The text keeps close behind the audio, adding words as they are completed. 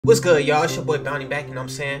What's good, y'all? It's your boy Bowntyy back, you know what I'm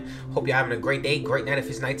saying? Hope y'all having a great day, great night if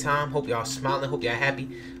it's nighttime. Hope y'all smiling, hope y'all happy.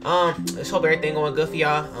 Let's hope everything going good for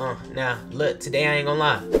y'all. Now, look, today I ain't gonna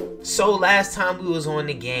lie. So last time we was on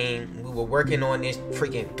the game, we were working on this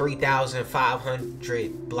freaking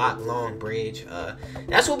 3,500 block long bridge.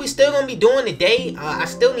 That's what we still gonna be doing today. I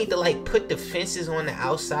still need to like put the fences on the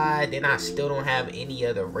outside. Then I still don't have any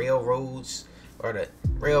other railroads or the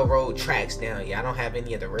railroad tracks down. Yeah, I don't have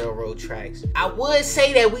any of the railroad tracks. I would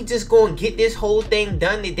say that we just gonna get this whole thing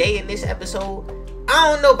done today in this episode. I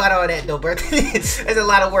don't know about all that though, bro. That's a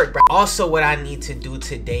lot of work, bro. Also, what I need to do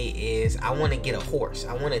today is I want to get a horse.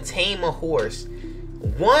 I want to tame a horse.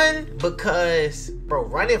 One, because bro,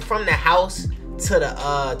 running from the house to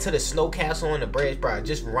the snow castle on the bridge, bro,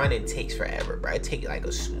 just running takes forever, bro. It takes like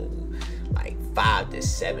a smooth like 5 to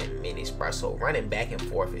 7 minutes, bro. So running back and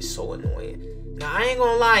forth is so annoying. Now, I ain't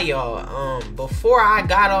gonna lie, y'all. Before I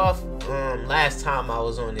got off, last time I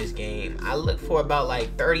was on this game, I looked for about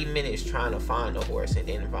like 30 minutes trying to find a horse and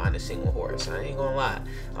didn't find a single horse. I ain't gonna lie.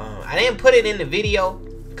 I didn't put it in the video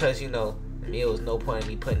because, you know, it was no point in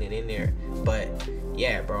me putting it in there. But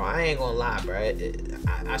yeah, bro, I ain't gonna lie, bro.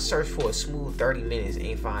 I searched for a smooth 30 minutes,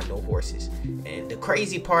 ain't find no horses. And the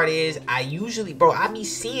crazy part is, I be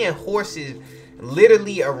seeing horses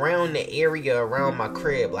literally around the area around my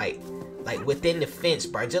crib, like within the fence,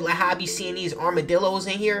 bro. Just like how I be seeing these armadillos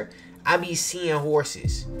in here, I be seeing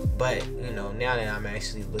horses. But, you know, now that I'm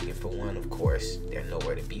actually looking for one, of course, they're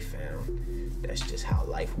nowhere to be found. That's just how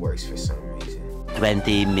life works for some reason.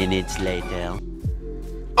 20 minutes later.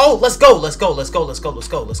 Oh, let's go, let's go, let's go, let's go, let's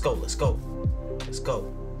go, let's go, let's go. Let's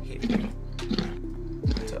go. Here.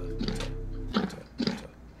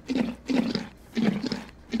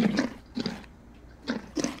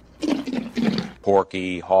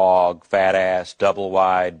 Porky, hog, fat ass, double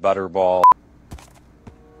wide, butterball.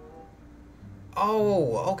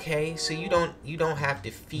 Oh, okay. So you don't have to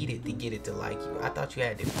feed it to get it to like you. I thought you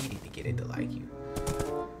had to feed it to get it to like you.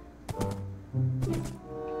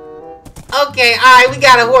 Okay, alright, we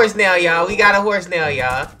got a horse now, y'all. We got a horse now,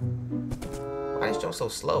 y'all. Why is this joint so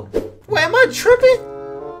slow? Wait, am I tripping?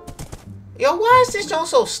 Yo, why is this joint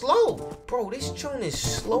so slow? Bro, this joint is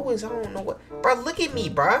slow as I don't know what. Bro, look at me,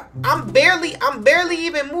 bro. I'm barely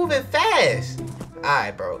even moving fast.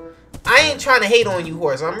 Alright, bro. I ain't trying to hate on you,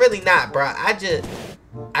 horse. I'm really not, bro. I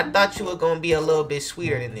thought you were gonna be a little bit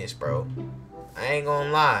sweeter than this, bro. I ain't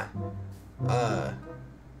gonna lie.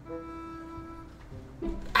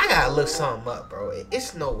 I gotta look something up, bro.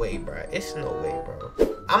 It's no way, bro. It's no way, bro.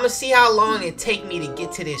 I'ma see how long it take me to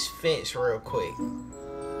get to this fence real quick.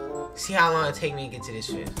 See how long it take me to get to this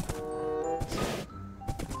fence.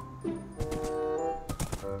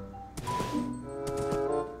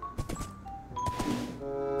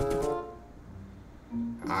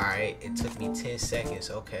 Alright, it took me 10 seconds,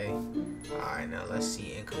 okay. Alright, now let's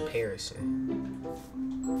see in comparison.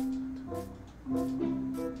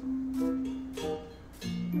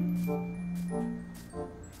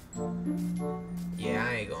 Yeah,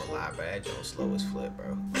 I ain't gonna lie, bro. That joint slow as flip,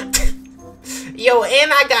 bro. Yo,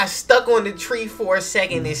 and I got stuck on the tree for a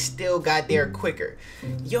second and still got there quicker.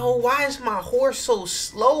 Yo, why is my horse so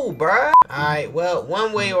slow, bruh? Alright, well,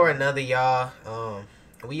 one way or another, y'all,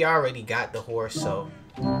 we already got the horse, so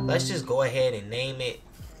let's just go ahead and name it.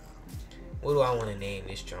 What do I want to name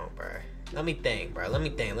this joint, bruh? Let me think, bruh. Let me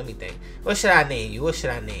think. What should I name you?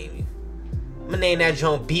 I'm gonna name that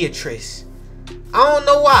joint Beatrice. I don't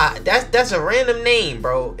know why. That's a random name,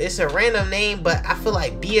 bro. It's a random name, but I feel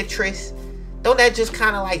like Beatrice. Don't that just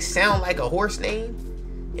kind of like sound like a horse name?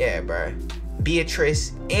 Yeah, bro.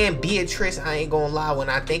 Beatrice. And Beatrice, I ain't gonna lie. When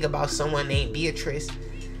I think about someone named Beatrice,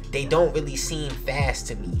 they don't really seem fast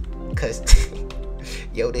to me. Cause,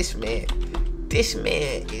 yo, this man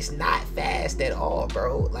is not fast at all,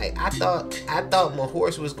 bro. Like I thought my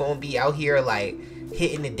horse was gonna be out here like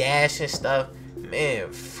hitting the dash and stuff.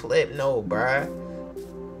 Man, flip no, bruh.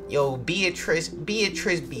 Yo, Beatrice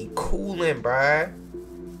be coolin', bruh.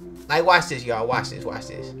 Like, watch this, y'all. Watch this.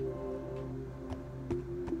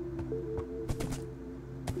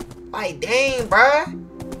 Like, dang,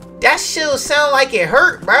 bruh. That shit sound like it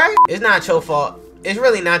hurt, bruh. It's not your fault. It's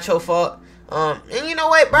really not your fault. And you know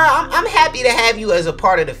what, bruh? I'm happy to have you as a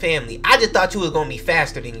part of the family. I just thought you was gonna be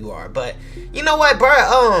faster than you are. But, you know what,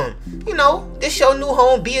 bruh? You know, this your new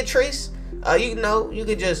home, Beatrice. You know, you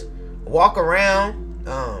can just walk around, you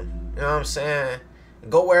know what I'm saying,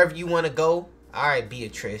 go wherever you want to go. Alright,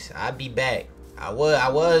 Beatrice, I'll be back. I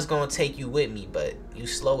was gonna take you with me, but you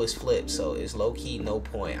slow as flip, so it's low-key no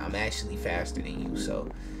point. I'm actually faster than you, so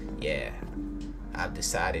yeah, I've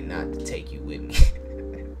decided not to take you with me.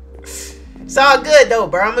 It's all good though,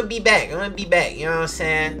 bro. I'm gonna be back. You know what I'm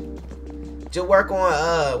saying? Just work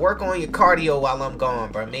on your cardio while I'm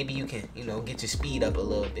gone, bro. Maybe you can, you know, get your speed up a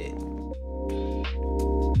little bit.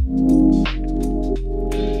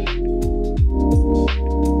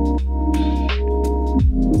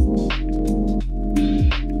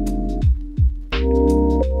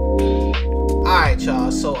 Alright,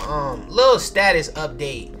 y'all. So little status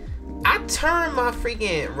update. I turned my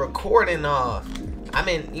freaking recording off. I've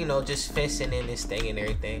been, you know, just fencing in this thing and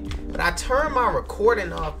everything. But I turned my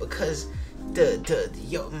recording off because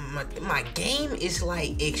my game is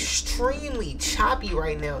like extremely choppy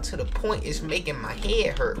right now, to the point it's making my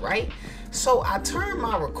head hurt, right? So I turned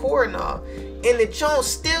my recording off and the joint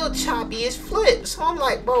still choppy as flip. So I'm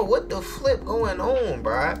like, bro, what the flip going on,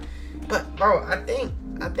 bro? But bro, I think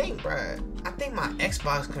my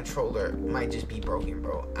Xbox controller might just be broken,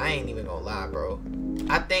 bro. I ain't even gonna lie, bro.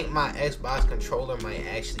 I think my Xbox controller might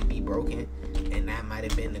actually be broken, and that might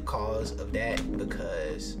have been the cause of that.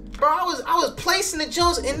 Because, bro, I was placing the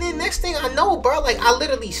jumps, and then next thing I know, bro, like I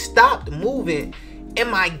literally stopped moving, and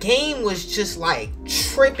my game was just like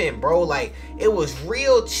tripping, bro. Like it was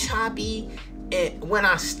real choppy, and when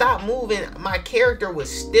I stopped moving, my character was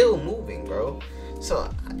still moving, bro. So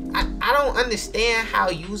I don't understand how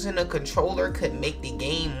using a controller could make the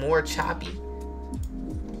game more choppy.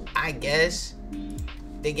 I guess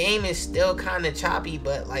the game is still kind of choppy,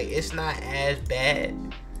 but like it's not as bad.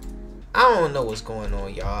 I don't know what's going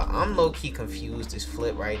on, y'all. I'm low-key confused as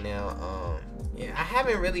flip right now. Yeah, I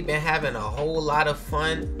haven't really been having a whole lot of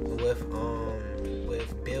fun with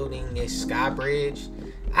building this sky bridge.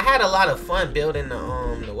 I had a lot of fun building the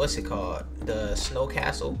what's it called, the snow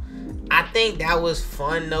castle. I think that was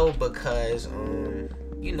fun though, because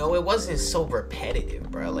you know, it wasn't so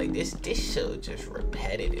repetitive, bro. Like this shit was just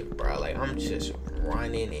repetitive, bro. Like I'm just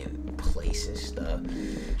running and placing stuff.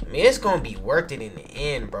 I mean, it's gonna be worth it in the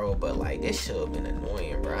end, bro, but like this shit have been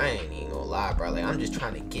annoying, bro. I ain't even gonna lie, bro. Like I'm just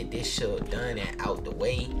trying to get this shit done and out the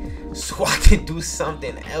way so I can do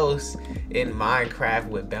something else in Minecraft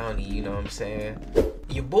with Bowntyy, you know what I'm saying?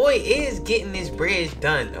 Your boy is getting this bridge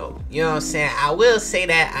done though, you know what I'm saying? I will say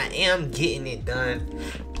that I am getting it done.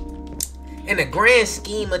 In the grand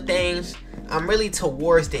scheme of things, I'm really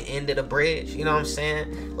towards the end of the bridge, you know what I'm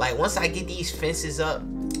saying? Like once I get these fences up,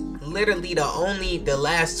 literally the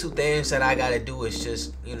last two things that I gotta do is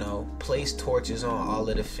just, you know, place torches on all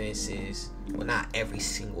of the fences. Well, not every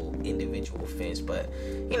single individual fence, but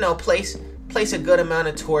you know, place a good amount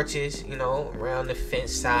of torches, you know, around the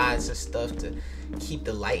fence sides and stuff to keep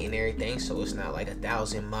the light and everything, so it's not like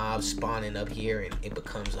 1,000 mobs spawning up here and it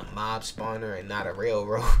becomes a mob spawner and not a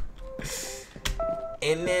railroad.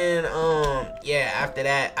 And then yeah, after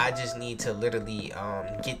that I just need to literally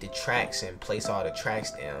get the tracks and place all the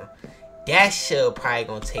tracks down. That shit probably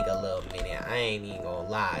gonna take a little minute. I ain't even gonna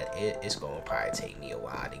lie, it's gonna probably take me a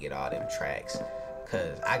while to get all them tracks,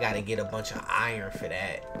 cause I gotta get a bunch of iron for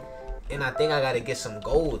that, and I think I gotta get some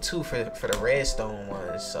gold too for the redstone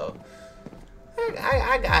ones. So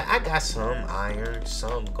I got some iron,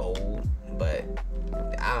 some gold, but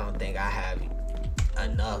I don't think I have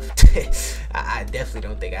enough. I definitely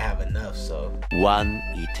don't think I have enough. So one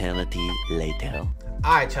eternity later.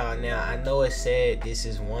 Alright, y'all, now I know it said this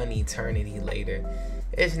is one eternity later.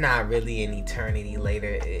 It's not really an eternity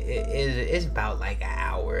later. It's about like an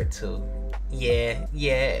hour or two.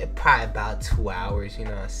 Yeah, probably about 2 hours, you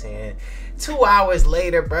know what I'm saying? 2 hours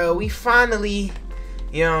later, bro, we finally,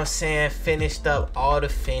 you know what I'm saying, finished up all the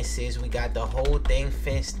fences. We got the whole thing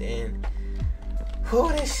fenced in.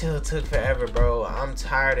 Whew, this shit took forever, bro. I'm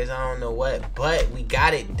tired as I don't know what, but we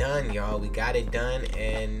got it done, y'all. We got it done,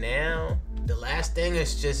 and now the last thing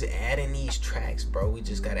is just adding these tracks, bro. We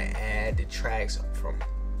just gotta add the tracks from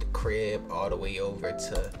the crib all the way over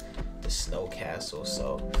to the snow castle.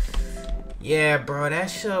 So yeah, bro, that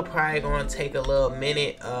shit probably gonna take a little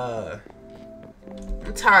minute. I'm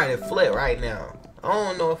tired of flip right now. I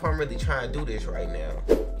don't know if I'm really trying to do this right now.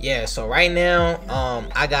 Yeah, so right now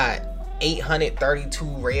I got 832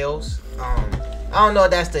 rails. I don't know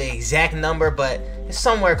if that's the exact number, but it's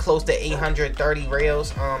somewhere close to 830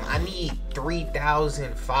 rails. I need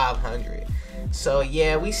 3,500. So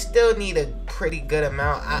yeah, we still need a pretty good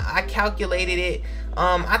amount. I calculated it.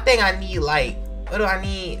 I think I need like, what do I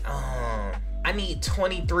need? I need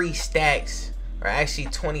 23 stacks, or actually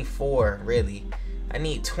 24 really. I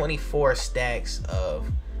need 24 stacks of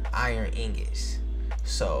iron ingots.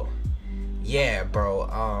 So yeah,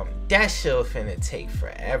 bro, that shit finna take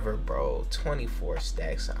forever, bro. 24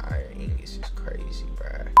 stacks of iron ingots is crazy,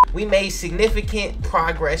 bro. We made significant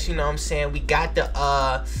progress, you know what I'm saying? We got the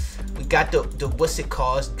what's it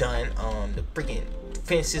called done, the freaking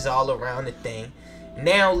fences all around the thing.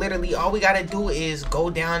 Now, literally, all we gotta do is go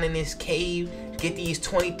down in this cave, get these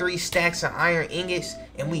 23 stacks of iron ingots,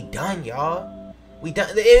 and we done, y'all. We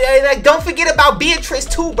done. Like, don't forget about Beatrice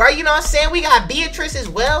too, bro. You know what I'm saying? We got Beatrice as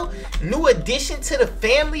well. New addition to the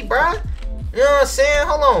family, bro. You know what I'm saying?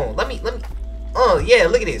 Hold on. Let me. Oh, yeah,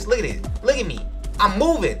 look at this. Look at this. Look at me. I'm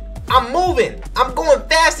moving. I'm moving. I'm going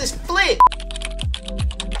fast as flip.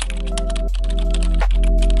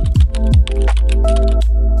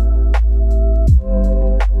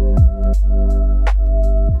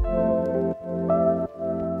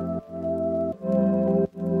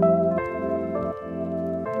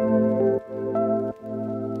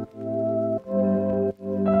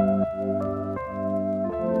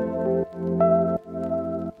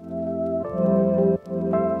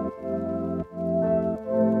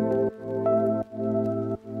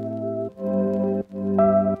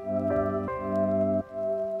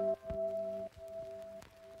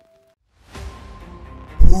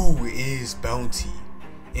 Who is Bowntyy,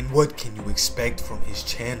 and what can you expect from his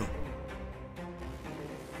channel?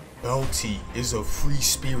 Bowntyy is a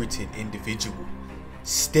free-spirited individual,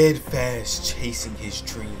 steadfast chasing his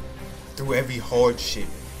dream through every hardship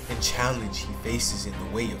and challenge he faces in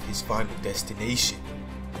the way of his final destination.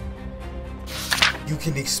 You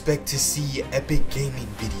can expect to see epic gaming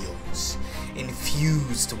videos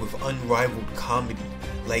infused with unrivaled comedy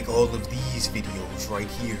like all of these videos right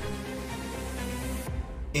here.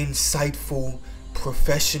 Insightful,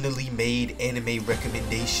 professionally made anime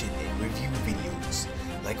recommendation and review videos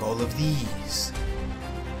like all of these.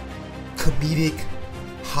 Comedic,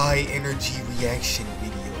 high energy reaction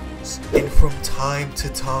videos, and from time to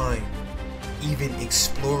time, even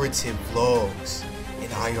explorative vlogs and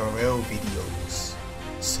IRL videos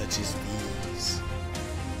such as these.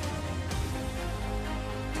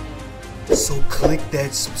 So click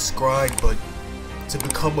that subscribe button to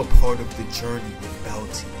become a part of the journey with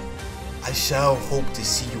Bowntyy. I shall hope to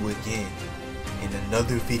see you again in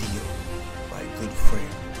another video, my good friend.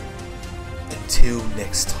 Until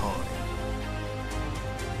next time.